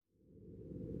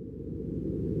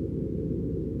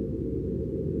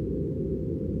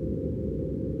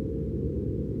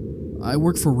I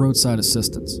work for roadside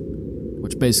assistance,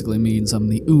 which basically means I'm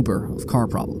the Uber of car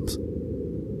problems.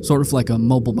 Sort of like a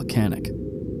mobile mechanic.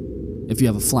 If you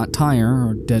have a flat tire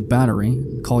or dead battery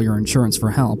and call your insurance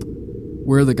for help,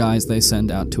 we're the guys they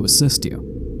send out to assist you.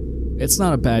 It's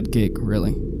not a bad gig,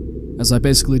 really, as I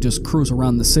basically just cruise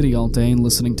around the city all day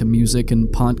listening to music and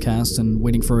podcasts and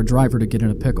waiting for a driver to get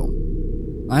in a pickle.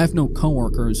 I have no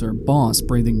coworkers or boss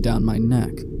breathing down my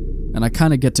neck, and I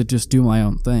kinda get to just do my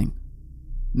own thing.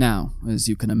 Now, as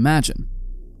you can imagine,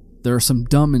 there are some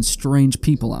dumb and strange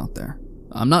people out there.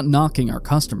 I'm not knocking our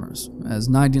customers, as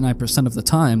 99% of the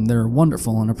time they're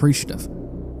wonderful and appreciative,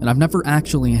 and I've never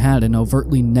actually had an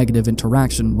overtly negative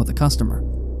interaction with a customer.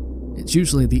 It's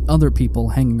usually the other people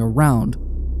hanging around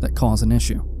that cause an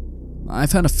issue.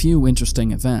 I've had a few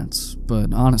interesting events,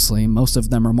 but honestly, most of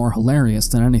them are more hilarious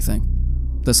than anything.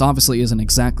 This obviously isn't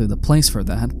exactly the place for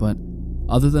that, but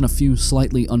other than a few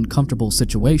slightly uncomfortable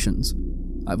situations,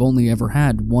 I've only ever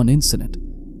had one incident,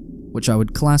 which I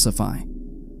would classify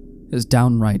as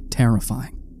downright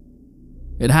terrifying.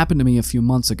 It happened to me a few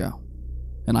months ago,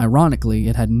 and ironically,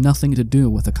 it had nothing to do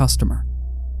with a customer.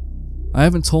 I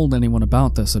haven't told anyone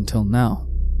about this until now.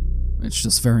 It's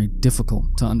just very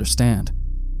difficult to understand.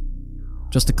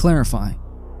 Just to clarify,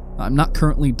 I'm not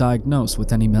currently diagnosed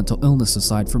with any mental illness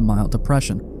aside from mild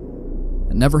depression,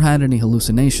 and never had any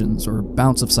hallucinations or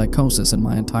bouts of psychosis in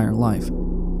my entire life,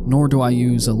 nor do I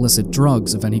use illicit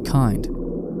drugs of any kind.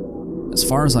 As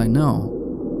far as I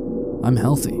know, I'm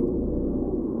healthy.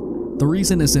 The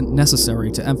reason isn't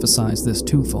necessary to emphasize this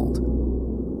twofold.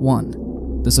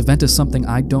 One, this event is something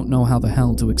I don't know how the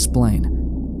hell to explain,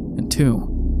 and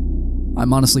two,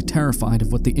 I'm honestly terrified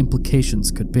of what the implications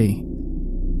could be.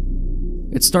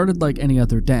 It started like any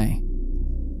other day.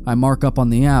 I mark up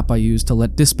on the app I use to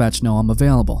let dispatch know I'm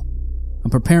available,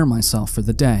 and prepare myself for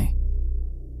the day.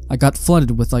 I got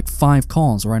flooded with like 5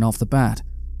 calls right off the bat,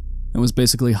 and was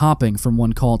basically hopping from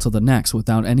one call to the next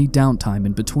without any downtime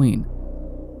in between.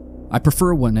 I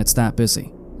prefer when it's that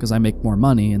busy, because I make more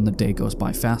money and the day goes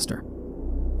by faster.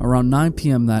 Around 9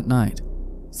 p.m. that night,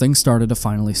 things started to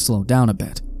finally slow down a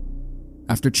bit.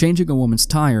 After changing a woman's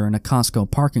tire in a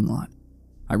Costco parking lot,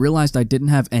 I realized I didn't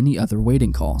have any other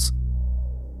waiting calls.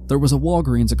 There was a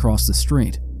Walgreens across the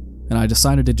street, and I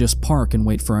decided to just park and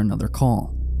wait for another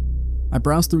call. I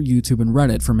browsed through YouTube and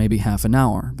Reddit for maybe half an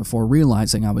hour before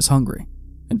realizing I was hungry,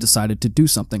 and decided to do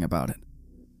something about it.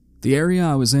 The area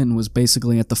I was in was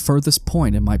basically at the furthest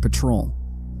point in my patrol,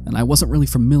 and I wasn't really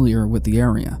familiar with the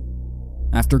area.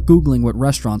 After Googling what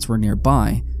restaurants were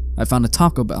nearby, I found a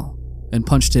Taco Bell and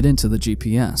punched it into the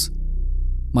GPS.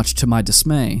 Much to my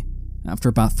dismay, after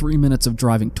about 3 minutes of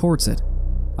driving towards it,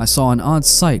 I saw an odd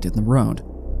sight in the road.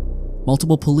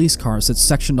 Multiple police cars had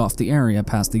sectioned off the area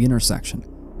past the intersection.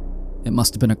 It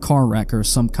must have been a car wreck or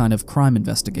some kind of crime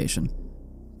investigation,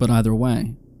 but either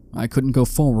way, I couldn't go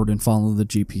forward and follow the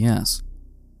GPS.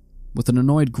 With an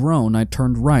annoyed groan, I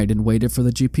turned right and waited for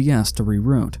the GPS to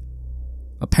reroute.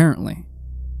 Apparently,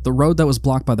 the road that was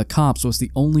blocked by the cops was the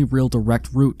only real direct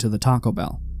route to the Taco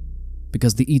Bell,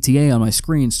 because the ETA on my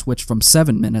screen switched from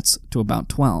 7 minutes to about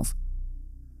 12.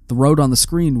 The road on the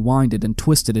screen winded and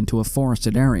twisted into a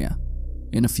forested area.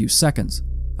 In a few seconds,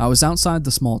 I was outside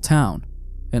the small town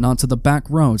and onto the back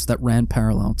roads that ran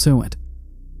parallel to it.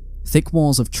 Thick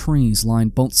walls of trees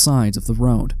lined both sides of the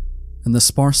road, and the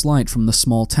sparse light from the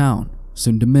small town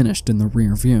soon diminished in the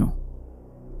rear view.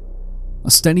 A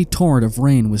steady torrent of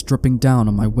rain was dripping down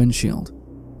on my windshield,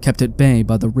 kept at bay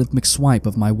by the rhythmic swipe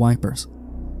of my wipers.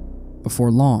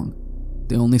 Before long,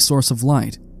 the only source of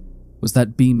light was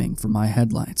that beaming from my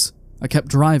headlights. I kept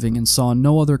driving and saw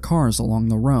no other cars along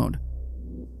the road.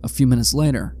 A few minutes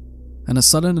later, and a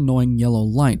sudden annoying yellow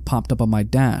light popped up on my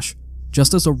dash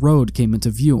just as a road came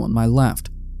into view on my left.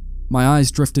 My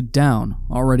eyes drifted down,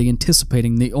 already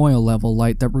anticipating the oil level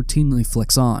light that routinely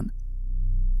flicks on.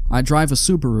 I drive a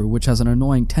Subaru which has an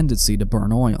annoying tendency to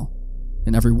burn oil,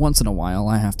 and every once in a while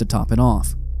I have to top it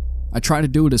off. I try to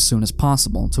do it as soon as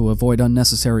possible to avoid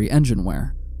unnecessary engine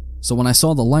wear, so when I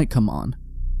saw the light come on,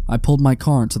 I pulled my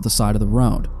car to the side of the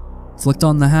road, flicked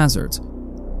on the hazards,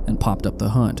 and popped up the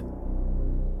hood.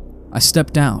 I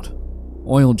stepped out,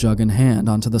 oil jug in hand,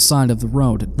 onto the side of the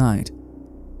road at night,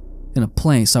 in a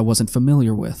place I wasn't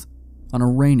familiar with, on a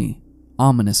rainy,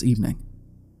 ominous evening.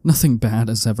 Nothing bad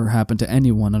has ever happened to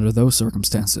anyone under those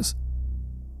circumstances.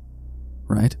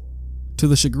 Right? To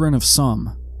the chagrin of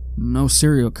some, no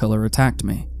serial killer attacked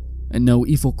me, and no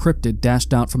evil cryptid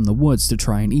dashed out from the woods to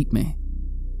try and eat me.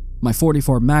 My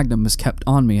 .44 Magnum is kept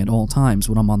on me at all times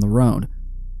when I'm on the road,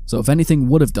 so if anything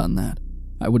would have done that,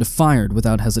 I would have fired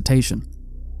without hesitation.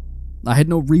 I had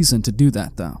no reason to do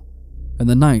that though, and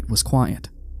the night was quiet.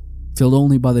 filled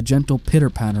only by the gentle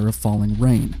pitter-patter of falling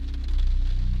rain.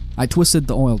 I twisted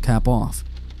the oil cap off,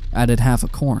 added half a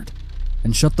quart,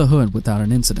 and shut the hood without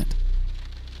an incident.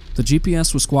 The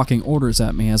GPS was squawking orders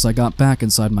at me as I got back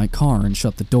inside my car and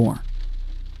shut the door.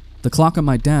 The clock on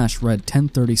my dash read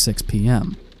 10:36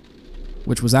 p.m.,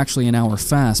 which was actually an hour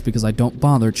fast because I don't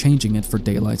bother changing it for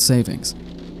daylight savings.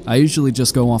 I usually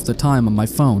just go off the time on my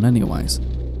phone anyways,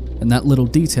 and that little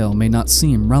detail may not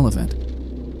seem relevant,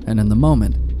 and in the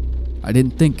moment, I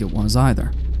didn't think it was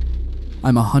either.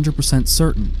 I'm 100%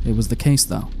 certain it was the case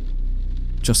though.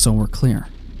 Just so we're clear.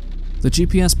 The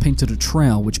GPS painted a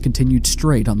trail which continued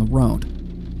straight on the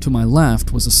road. To my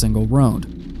left was a single road,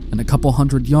 and a couple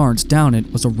hundred yards down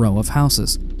it was a row of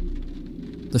houses.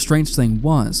 The strange thing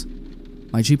was,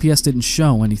 my GPS didn't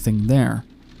show anything there,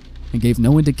 and gave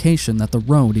no indication that the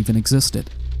road even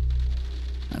existed.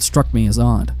 That struck me as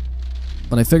odd,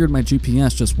 but I figured my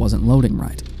GPS just wasn't loading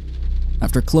right.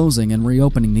 After closing and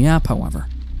reopening the app, however,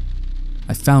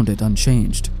 I found it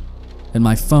unchanged, and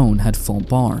my phone had full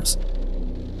bars.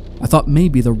 I thought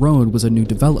maybe the road was a new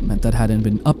development that hadn't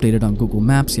been updated on Google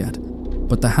Maps yet,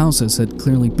 but the houses had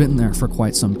clearly been there for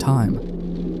quite some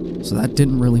time, so that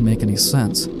didn't really make any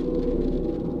sense.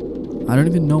 I don't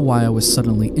even know why I was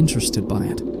suddenly interested by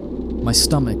it. My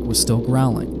stomach was still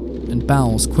growling, and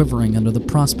bowels quivering under the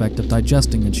prospect of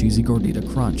digesting a cheesy gordita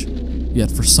crunch.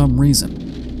 Yet for some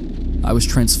reason, I was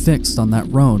transfixed on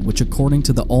that road which, according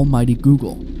to the almighty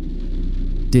Google,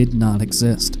 did not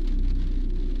exist.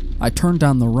 I turned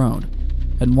down the road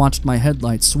and watched my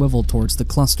headlights swivel towards the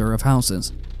cluster of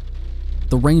houses.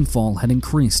 The rainfall had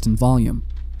increased in volume,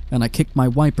 and I kicked my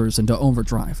wipers into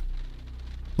overdrive.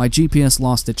 My GPS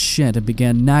lost its shit and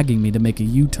began nagging me to make a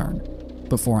U-turn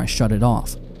before I shut it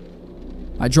off.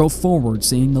 I drove forward,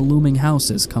 seeing the looming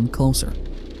houses come closer.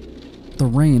 The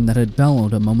rain that had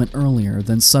bellowed a moment earlier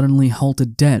then suddenly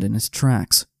halted dead in its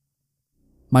tracks.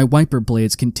 My wiper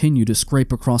blades continued to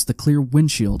scrape across the clear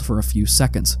windshield for a few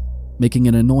seconds, making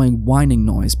an annoying whining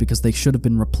noise because they should have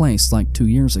been replaced like 2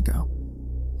 years ago,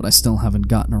 but I still haven't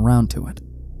gotten around to it.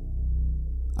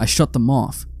 I shut them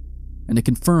off, and it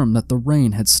confirmed that the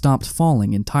rain had stopped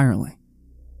falling entirely.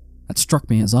 That struck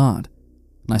me as odd,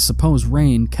 and I suppose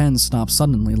rain can stop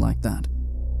suddenly like that.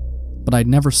 But I'd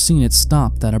never seen it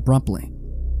stop that abruptly.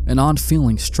 An odd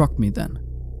feeling struck me then,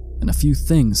 and a few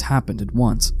things happened at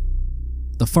once.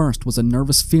 The first was a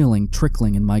nervous feeling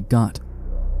trickling in my gut,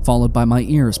 followed by my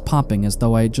ears popping as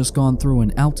though I had just gone through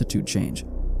an altitude change,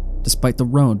 despite the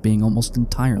road being almost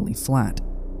entirely flat.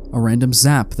 A random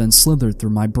zap then slithered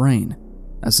through my brain,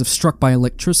 as if struck by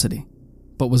electricity,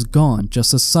 but was gone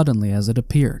just as suddenly as it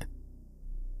appeared.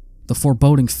 The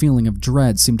foreboding feeling of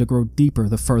dread seemed to grow deeper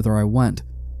the further I went,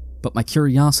 but my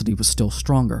curiosity was still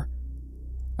stronger.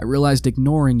 I realized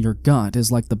ignoring your gut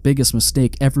is like the biggest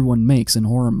mistake everyone makes in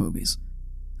horror movies,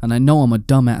 and I know I'm a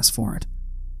dumbass for it,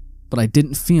 but I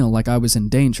didn't feel like I was in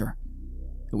danger.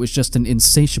 It was just an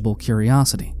insatiable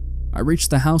curiosity. I reached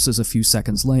the houses a few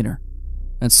seconds later,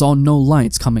 and saw no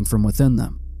lights coming from within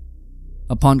them.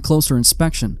 Upon closer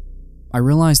inspection, I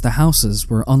realized the houses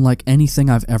were unlike anything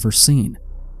I've ever seen.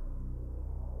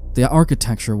 The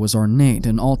architecture was ornate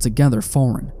and altogether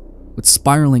foreign, with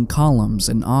spiraling columns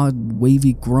and odd,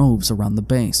 wavy groves around the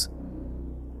base.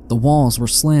 The walls were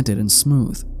slanted and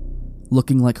smooth,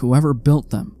 looking like whoever built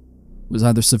them was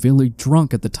either severely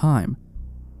drunk at the time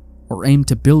or aimed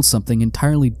to build something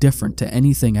entirely different to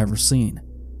anything ever seen.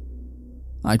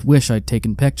 I'd wish I'd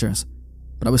taken pictures,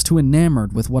 but I was too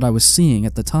enamored with what I was seeing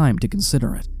at the time to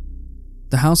consider it.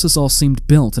 The houses all seemed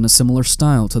built in a similar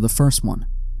style to the first one,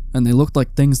 and they looked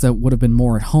like things that would have been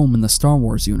more at home in the Star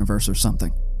Wars universe or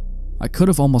something. I could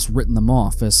have almost written them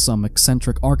off as some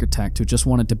eccentric architect who just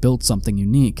wanted to build something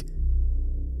unique.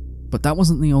 But that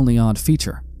wasn't the only odd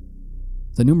feature.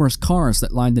 The numerous cars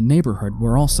that lined the neighborhood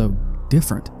were also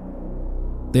different.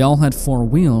 They all had 4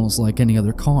 wheels like any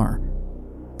other car,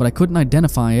 but I couldn't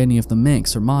identify any of the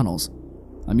makes or models.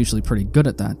 I'm usually pretty good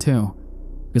at that too,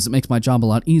 because it makes my job a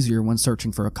lot easier when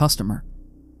searching for a customer.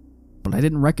 But I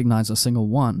didn't recognize a single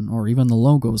one, or even the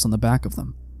logos on the back of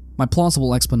them. My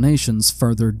plausible explanations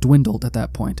further dwindled at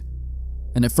that point,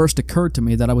 and it first occurred to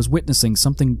me that I was witnessing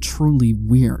something truly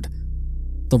weird.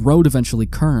 The road eventually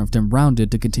curved and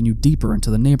rounded to continue deeper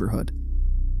into the neighborhood.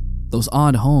 Those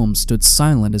odd homes stood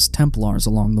silent as Templars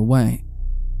along the way,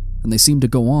 and they seemed to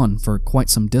go on for quite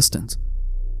some distance.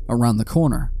 Around the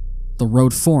corner, the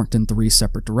road forked in 3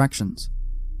 separate directions.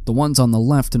 The ones on the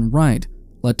left and right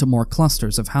led to more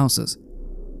clusters of houses,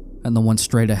 and the one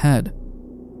straight ahead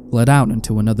led out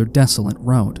into another desolate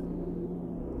road.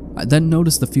 I then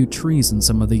noticed the few trees in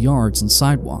some of the yards and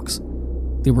sidewalks.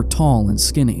 They were tall and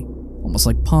skinny, almost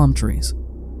like palm trees,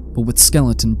 but with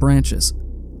skeleton branches,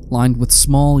 lined with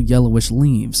small yellowish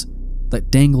leaves that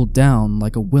dangled down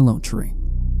like a willow tree.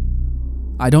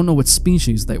 I don't know what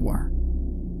species they were,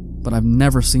 but I've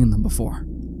never seen them before.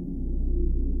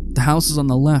 The houses on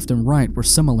the left and right were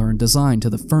similar in design to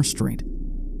the first street,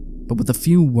 but with a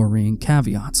few worrying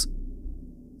caveats.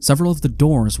 Several of the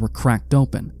doors were cracked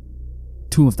open.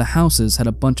 2 of the houses had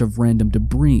a bunch of random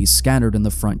debris scattered in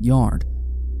the front yard,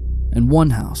 and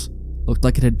one house looked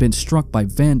like it had been struck by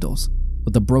vandals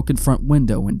with a broken front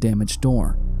window and damaged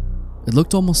door. It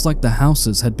looked almost like the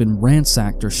houses had been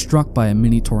ransacked or struck by a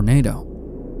mini tornado.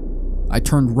 I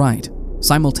turned right,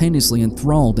 simultaneously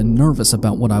enthralled and nervous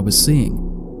about what I was seeing.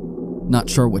 Not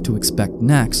sure what to expect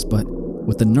next, but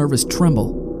with a nervous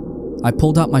tremble, I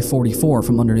pulled out my .44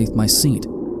 from underneath my seat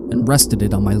and rested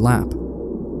it on my lap.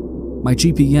 My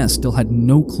GPS still had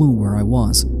no clue where I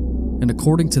was, and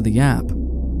according to the app,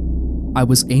 I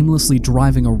was aimlessly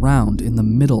driving around in the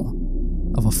middle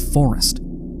of a forest.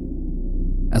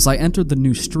 As I entered the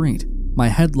new street, my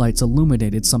headlights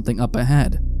illuminated something up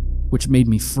ahead, which made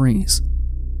me freeze.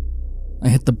 I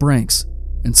hit the brakes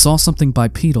and saw something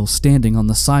bipedal standing on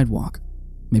the sidewalk,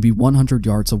 maybe 100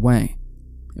 yards away.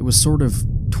 It was sort of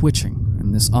twitching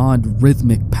in this odd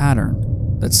rhythmic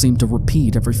pattern that seemed to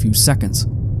repeat every few seconds.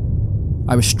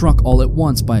 I was struck all at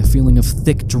once by a feeling of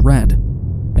thick dread,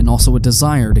 and also a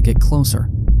desire to get closer.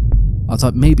 I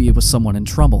thought maybe it was someone in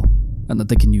trouble, and that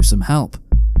they can use some help.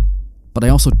 But I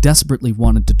also desperately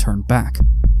wanted to turn back.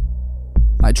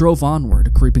 I drove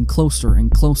onward, creeping closer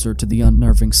and closer to the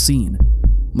unnerving scene.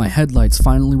 My headlights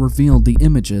finally revealed the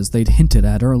images they'd hinted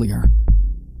at earlier,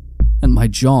 and my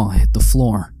jaw hit the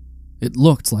floor. It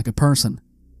looked like a person.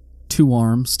 2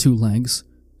 arms, 2 legs,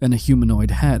 and a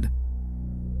humanoid head.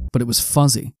 But it was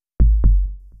fuzzy,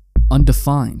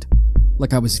 undefined,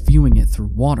 like I was viewing it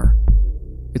through water.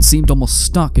 It seemed almost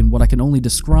stuck in what I can only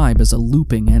describe as a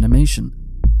looping animation.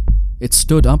 It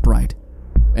stood upright,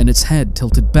 and its head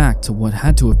tilted back to what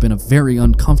had to have been a very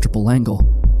uncomfortable angle,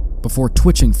 before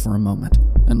twitching for a moment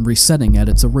and resetting at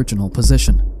its original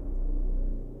position.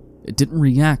 It didn't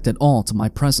react at all to my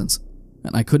presence,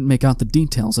 and I couldn't make out the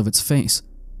details of its face.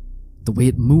 The way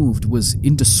it moved was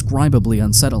indescribably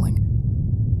unsettling,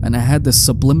 and I had this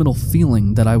subliminal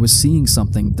feeling that I was seeing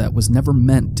something that was never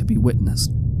meant to be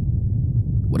witnessed.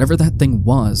 Whatever that thing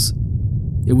was,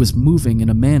 it was moving in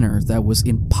a manner that was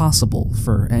impossible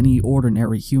for any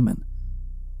ordinary human.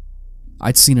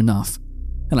 I'd seen enough,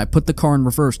 and I put the car in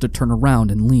reverse to turn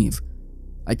around and leave.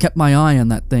 I kept my eye on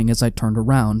that thing as I turned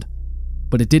around,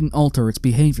 but it didn't alter its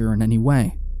behavior in any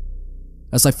way.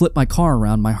 As I flipped my car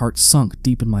around, my heart sunk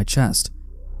deep in my chest,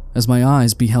 as my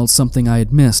eyes beheld something I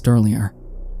had missed earlier.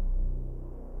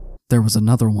 There was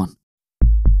another one.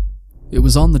 It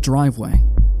was on the driveway,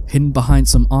 hidden behind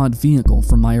some odd vehicle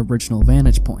from my original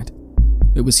vantage point.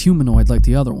 It was humanoid like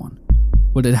the other one,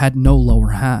 but it had no lower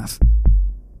half.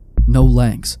 No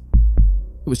legs.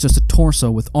 It was just a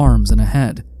torso with arms and a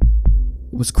head.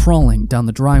 It was crawling down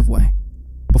the driveway,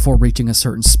 before reaching a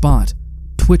certain spot,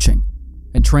 twitching,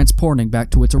 and transporting back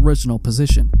to its original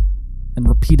position, and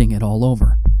repeating it all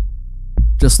over.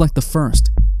 Just like the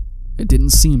first, it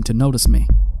didn't seem to notice me,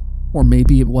 or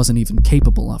maybe it wasn't even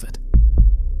capable of it.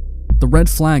 The red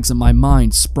flags in my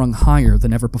mind sprung higher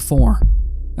than ever before,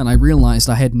 and I realized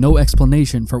I had no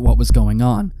explanation for what was going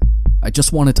on. I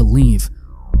just wanted to leave,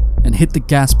 and hit the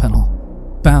gas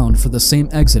pedal, bound for the same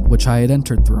exit which I had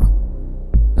entered through.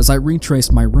 As I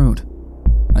retraced my route,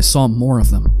 I saw more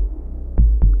of them.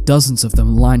 Dozens of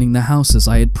them lining the houses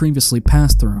I had previously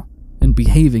passed through, and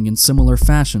behaving in similar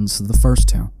fashions to the first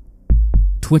 2.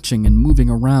 Twitching and moving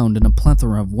around in a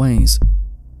plethora of ways,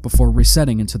 before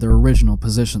resetting into their original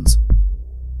positions.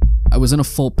 I was in a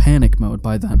full panic mode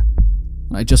by then,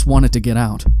 and I just wanted to get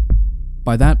out.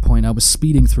 By that point, I was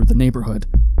speeding through the neighborhood,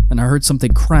 and I heard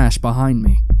something crash behind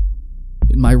me.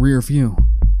 In my rear view,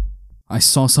 I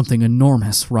saw something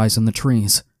enormous rise in the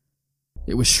trees.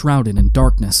 It was shrouded in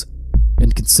darkness,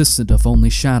 and consisted of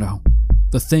only shadow.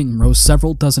 The thing rose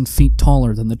several dozen feet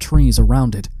taller than the trees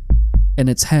around it, and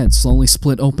its head slowly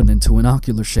split open into an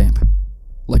ocular shape,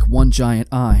 like one giant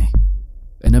eye.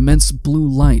 An immense blue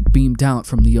light beamed out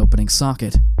from the opening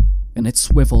socket, and it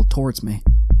swiveled towards me.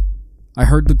 I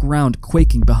heard the ground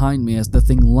quaking behind me as the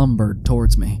thing lumbered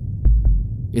towards me,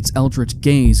 its eldritch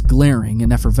gaze glaring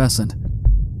and effervescent.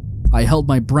 I held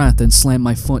my breath and slammed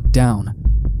my foot down,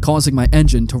 causing my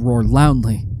engine to roar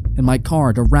loudly and my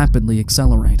car to rapidly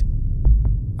accelerate.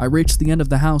 I reached the end of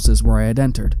the houses where I had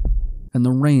entered, and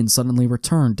the rain suddenly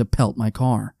returned to pelt my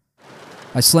car.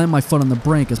 I slammed my foot on the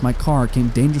brake as my car came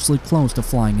dangerously close to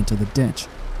flying into the ditch.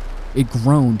 It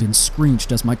groaned and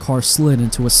screeched as my car slid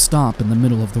into a stop in the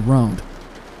middle of the road,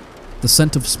 the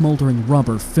scent of smoldering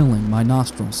rubber filling my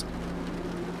nostrils.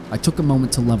 I took a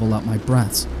moment to level out my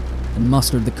breaths and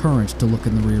mustered the courage to look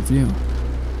in the rear view.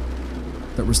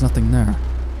 There was nothing there.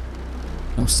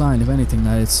 No sign of anything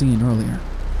that I had seen earlier.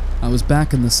 I was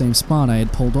back in the same spot I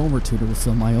had pulled over to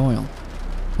refill my oil,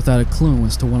 without a clue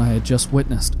as to what I had just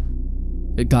witnessed.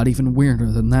 It got even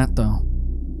weirder than that, though.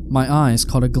 My eyes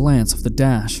caught a glance of the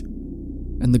dash,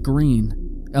 and the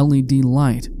green LED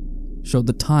light showed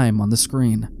the time on the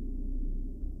screen.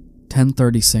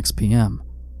 10:36 p.m.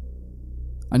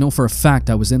 I know for a fact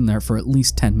I was in there for at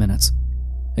least 10 minutes,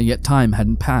 and yet time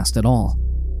hadn't passed at all.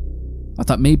 I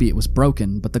thought maybe it was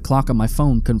broken, but the clock on my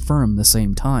phone confirmed the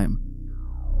same time.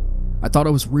 I thought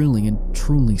I was really and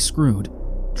truly screwed,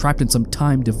 trapped in some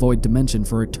time-devoid dimension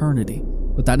for eternity,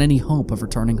 without any hope of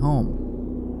returning home.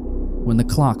 When the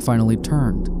clock finally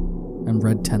turned and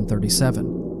read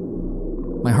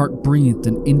 10:37, my heart breathed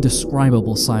an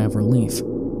indescribable sigh of relief.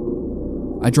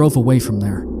 I drove away from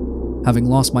there, having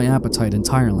lost my appetite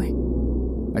entirely.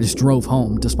 I just drove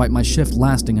home despite my shift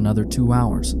lasting another 2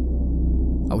 hours.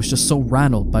 I was just so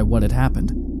rattled by what had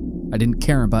happened, I didn't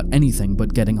care about anything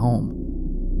but getting home.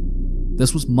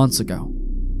 This was months ago.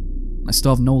 I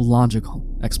still have no logical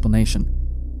explanation.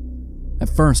 At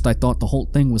first, I thought the whole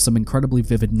thing was some incredibly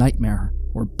vivid nightmare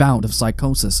or bout of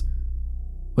psychosis,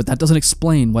 but that doesn't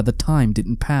explain why the time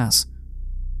didn't pass.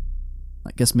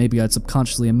 I guess maybe I'd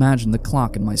subconsciously imagined the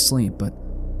clock in my sleep, but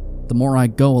the more I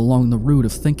go along the route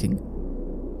of thinking,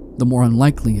 the more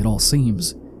unlikely it all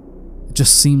seems. It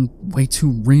just seemed way too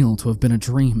real to have been a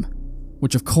dream,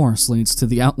 which of course leads to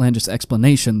the outlandish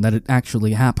explanation that it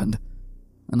actually happened,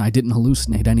 and I didn't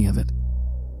hallucinate any of it.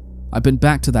 I've been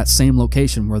back to that same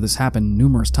location where this happened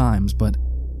numerous times, but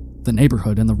the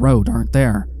neighborhood and the road aren't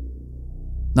there.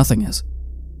 Nothing is.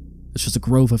 It's just a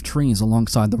grove of trees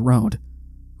alongside the road,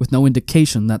 with no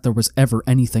indication that there was ever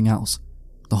anything else.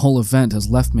 The whole event has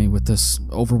left me with this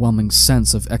overwhelming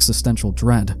sense of existential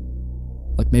dread,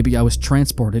 like maybe I was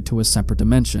transported to a separate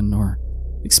dimension or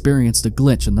experienced a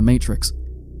glitch in the Matrix.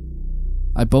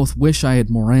 I both wish I had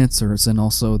more answers and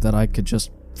also that I could just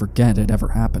forget it ever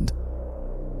happened.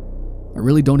 I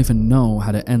really don't even know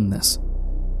how to end this,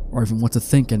 or even what to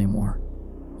think anymore.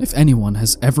 If anyone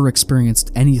has ever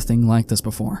experienced anything like this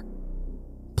before,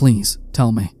 please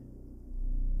tell me.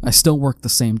 I still work the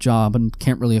same job and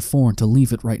can't really afford to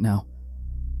leave it right now.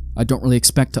 I don't really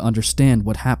expect to understand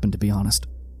what happened, to be honest.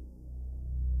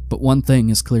 But one thing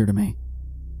is clear to me.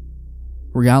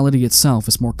 Reality itself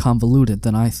is more convoluted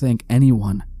than I think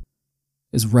anyone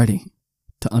is ready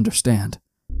to understand.